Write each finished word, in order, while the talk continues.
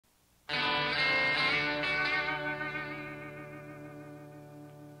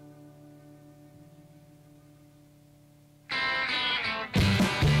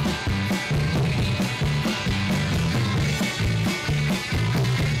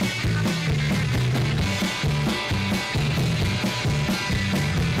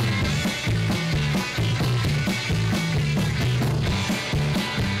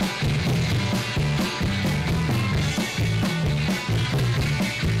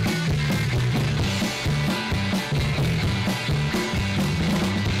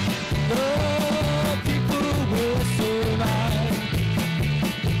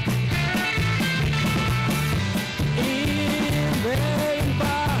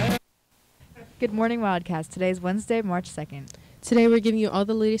Good morning, Wildcats. Today is Wednesday, March 2nd. Today we're giving you all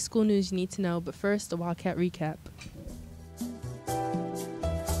the latest school news you need to know, but first, a Wildcat recap.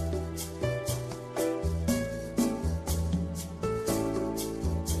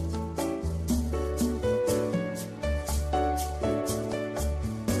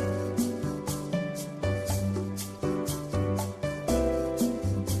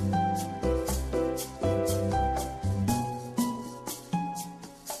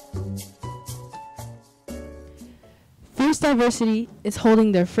 Fierce Diversity is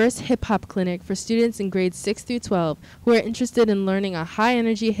holding their first hip-hop clinic for students in grades 6 through 12 who are interested in learning a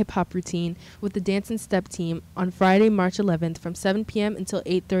high-energy hip-hop routine with the Dance and Step team on Friday, March 11th from 7 p.m. until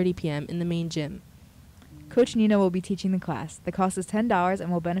 8:30 p.m. in the main gym. Coach Nina will be teaching the class. The cost is $10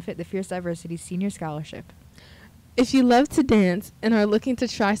 and will benefit the Fierce Diversity Senior Scholarship. If you love to dance and are looking to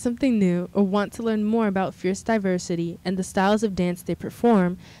try something new or want to learn more about Fierce Diversity and the styles of dance they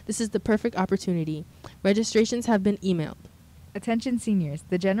perform, this is the perfect opportunity. Registrations have been emailed. Attention seniors,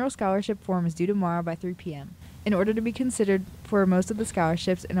 the general scholarship form is due tomorrow by 3 p.m. In order to be considered for most of the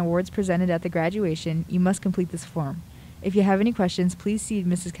scholarships and awards presented at the graduation, you must complete this form. If you have any questions, please see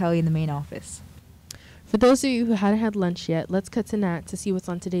Mrs. Kelly in the main office. For those of you who hadn't had lunch yet, let's cut to Nat to see what's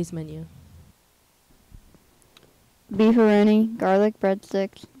on today's menu. Beefaroni, garlic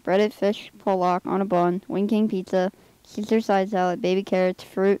breadsticks, breaded fish pollock on a bun, Wing King pizza, Caesar side salad, baby carrots,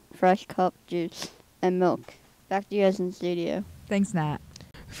 fruit, fresh cup juice, and milk. Back to you guys in the studio. Thanks, Nat.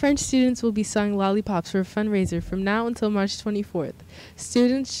 French students will be selling lollipops for a fundraiser from now until March 24th.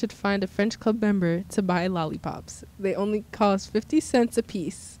 Students should find a French club member to buy lollipops. They only cost 50 cents a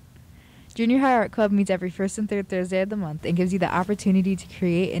piece. Junior High Art Club meets every first and third Thursday of the month and gives you the opportunity to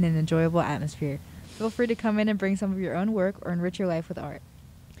create in an enjoyable atmosphere. Feel free to come in and bring some of your own work or enrich your life with art.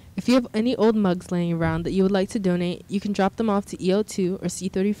 If you have any old mugs laying around that you would like to donate, you can drop them off to EO2 or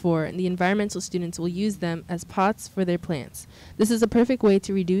C34, and the environmental students will use them as pots for their plants. This is a perfect way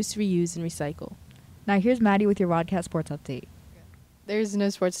to reduce, reuse, and recycle. Now here's Maddie with your Wildcat Sports Update. There's no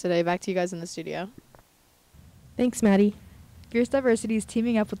sports today. Back to you guys in the studio. Thanks, Maddie. Fierce Diversity is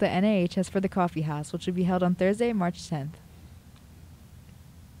teaming up with the NAHS for the Coffee House, which will be held on Thursday, March 10th.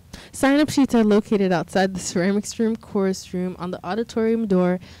 Sign-up sheets are located outside the ceramics room, chorus room, on the auditorium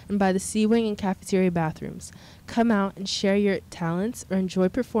door, and by the C-wing and cafeteria bathrooms. Come out and share your talents or enjoy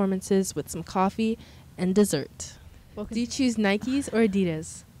performances with some coffee and dessert. Do you choose Nikes or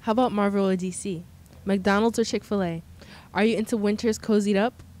Adidas? How about Marvel or DC? McDonald's or Chick-fil-A? Are you into winters cozied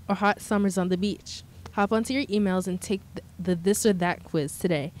up or hot summers on the beach? Hop onto your emails and take the this or that quiz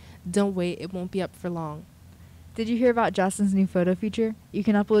today. Don't wait, it won't be up for long. Did you hear about Justin's new photo feature? You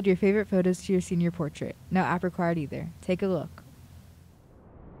can upload your favorite photos to your senior portrait. No app required either. Take a look.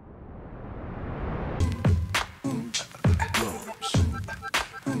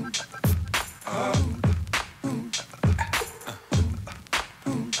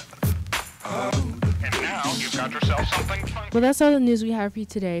 Well, that's all the news we have for you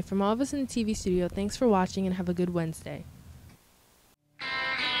today. From all of us in the TV studio, thanks for watching and have a good Wednesday.